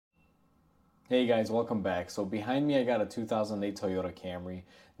Hey guys, welcome back. So behind me I got a 2008 Toyota Camry.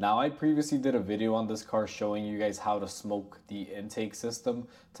 Now I previously did a video on this car showing you guys how to smoke the intake system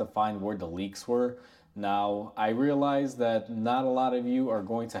to find where the leaks were. Now I realized that not a lot of you are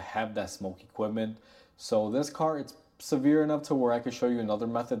going to have that smoke equipment. So this car, it's severe enough to where I could show you another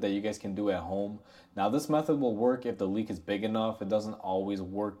method that you guys can do at home. Now this method will work if the leak is big enough. It doesn't always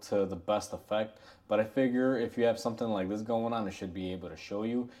work to the best effect, but I figure if you have something like this going on, it should be able to show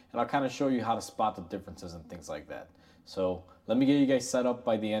you. And I'll kind of show you how to spot the differences and things like that. So let me get you guys set up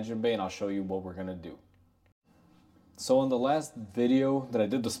by the engine bay and I'll show you what we're gonna do. So in the last video that I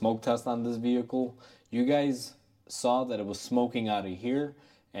did the smoke test on this vehicle, you guys saw that it was smoking out of here,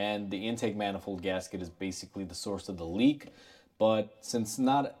 and the intake manifold gasket is basically the source of the leak. But since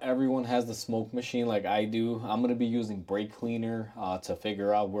not everyone has the smoke machine like I do, I'm going to be using brake cleaner to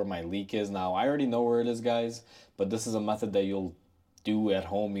figure out where my leak is. Now, I already know where it is, guys, but this is a method that you'll do at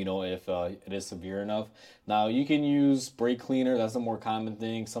home, you know, if it is severe enough. Now, you can use brake cleaner. That's the more common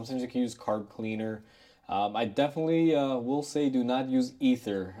thing. Sometimes you can use carb cleaner. I definitely will say do not use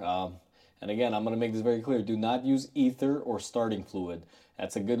ether. And again, I'm going to make this very clear. Do not use ether or starting fluid.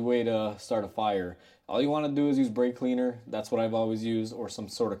 That's a good way to start a fire. All you want to do is use brake cleaner. That's what I've always used, or some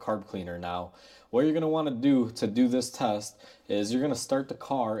sort of carb cleaner. Now, what you're going to want to do this test is you're going to start the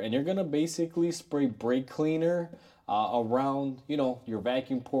car and you're going to basically spray brake cleaner around, you know, your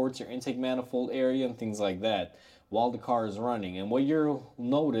vacuum ports, your intake manifold area, and things like that while the car is running. And what you'll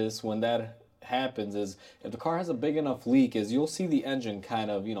notice when that happens is if the car has a big enough leak is you'll see the engine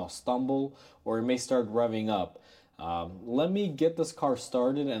kind of, you know, stumble, or it may start revving up. Let me get this car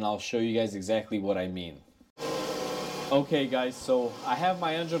started and I'll show you guys exactly what I mean. Okay guys, so I have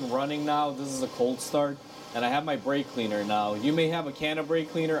my engine running now. This is a cold start and I have my brake cleaner. Now you may have a can of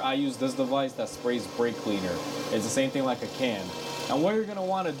brake cleaner. I use this device that sprays brake cleaner. It's the same thing like a can. And what you're going to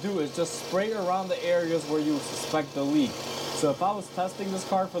want to do is just spray around the areas where you suspect the leak. So if I was testing this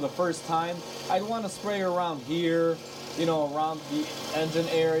car for the first time, I'd want to spray around here, you know, around the engine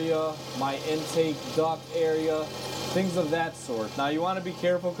area, my intake duct area, things of that sort. Now you want to be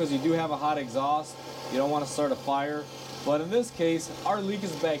careful because you do have a hot exhaust. You don't want to start a fire. But in this case, our leak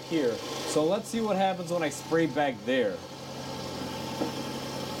is back here. So let's see what happens when I spray back there.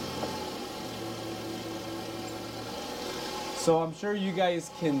 So I'm sure you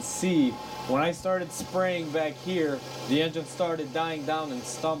guys can see when I started spraying back here, the engine started dying down and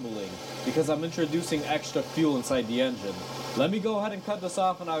stumbling because I'm introducing extra fuel inside the engine. Let me go ahead and cut this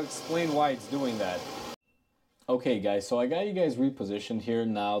off and I'll explain why it's doing that. Okay guys, so I got you guys repositioned here.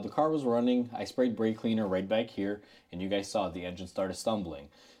 Now the car was running, I sprayed brake cleaner right back here, and you guys saw the engine started stumbling.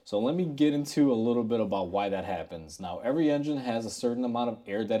 So let me get into a little bit about why that happens. Now every engine has a certain amount of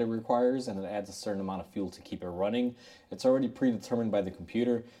air that it requires, and it adds a certain amount of fuel to keep it running. It's already predetermined by the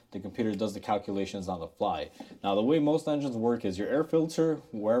computer. The computer does the calculations on the fly. Now the way most engines work is your air filter,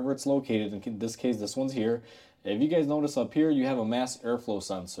 wherever it's located, in this case this one's here. If you guys notice up here, you have a mass airflow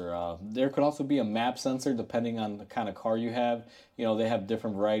sensor. There could also be a MAP sensor depending on the kind of car you have. You know, they have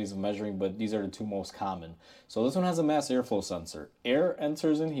different varieties of measuring, but these are the two most common. So this one has a mass airflow sensor. Air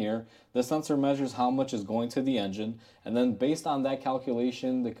enters in here. The sensor measures how much is going to the engine, and then based on that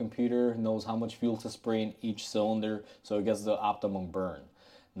calculation, the computer knows how much fuel to spray in each cylinder so it gets the optimum burn.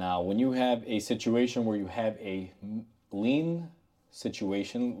 Now, when you have a situation where you have a lean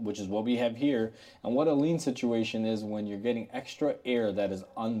situation, which is what we have here, and what a lean situation is when you're getting extra air that is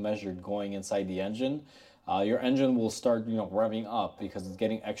unmeasured going inside the engine, your engine will start, you know, revving up because it's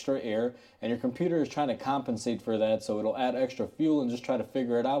getting extra air, and your computer is trying to compensate for that, so it'll add extra fuel and just try to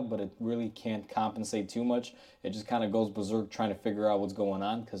figure it out, but it really can't compensate too much. It just kind of goes berserk trying to figure out what's going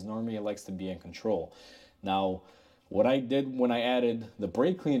on because normally it likes to be in control. Now, what I did when I added the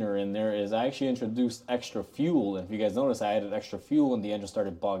brake cleaner in there is I actually introduced extra fuel. And if you guys notice, I added extra fuel and the engine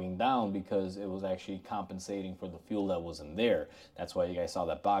started bogging down because it was actually compensating for the fuel that was in there. That's why you guys saw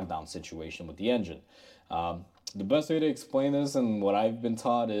that bog down situation with the engine. The best way to explain this and what I've been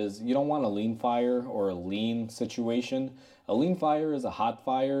taught is you don't want a lean fire or a lean situation. A lean fire is a hot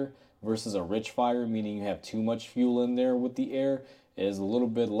fire versus a rich fire, meaning you have too much fuel in there with the air. It is a little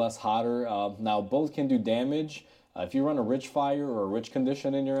bit less hotter. Now both can do damage. If you run a rich fire or a rich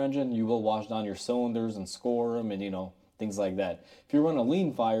condition in your engine, you will wash down your cylinders and score them and, you know, things like that. If you run a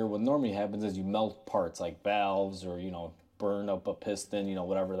lean fire, what normally happens is you melt parts like valves or, you know, burn up a piston, you know,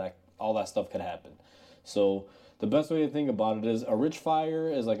 whatever, that all that stuff could happen. So the best way to think about it is a rich fire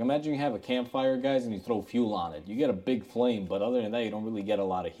is like, imagine you have a campfire, guys, and you throw fuel on it. You get a big flame, but other than that, you don't really get a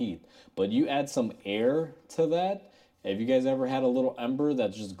lot of heat. But you add some air to that. If you guys ever had a little ember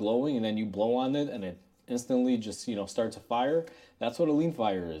that's just glowing and then you blow on it and it instantly just, starts a fire. That's what a lean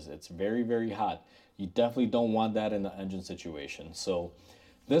fire is. It's very, very hot. You definitely don't want that in the engine situation. So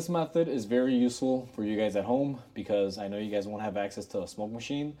this method is very useful for you guys at home because I know you guys won't have access to a smoke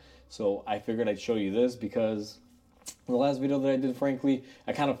machine. So I figured I'd show you this because the last video that I did, frankly,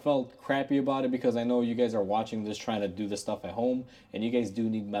 I kind of felt crappy about it because I know you guys are watching this trying to do this stuff at home, and you guys do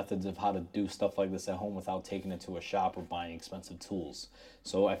need methods of how to do stuff like this at home without taking it to a shop or buying expensive tools.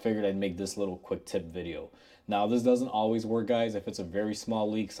 So I figured I'd make this little quick tip video. Now, this doesn't always work, guys. If it's a very small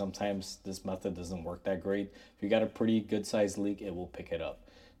leak, sometimes this method doesn't work that great. If you got a pretty good sized leak, it will pick it up.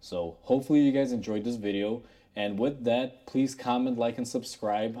 So hopefully you guys enjoyed this video. And with that, please comment, like, and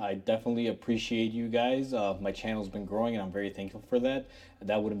subscribe. I definitely appreciate you guys. My channel's been growing, and I'm very thankful for that.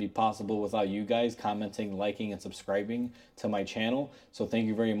 That wouldn't be possible without you guys commenting, liking, and subscribing to my channel. So thank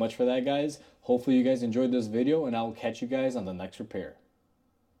you very much for that, guys. Hopefully you guys enjoyed this video, and I will catch you guys on the next repair.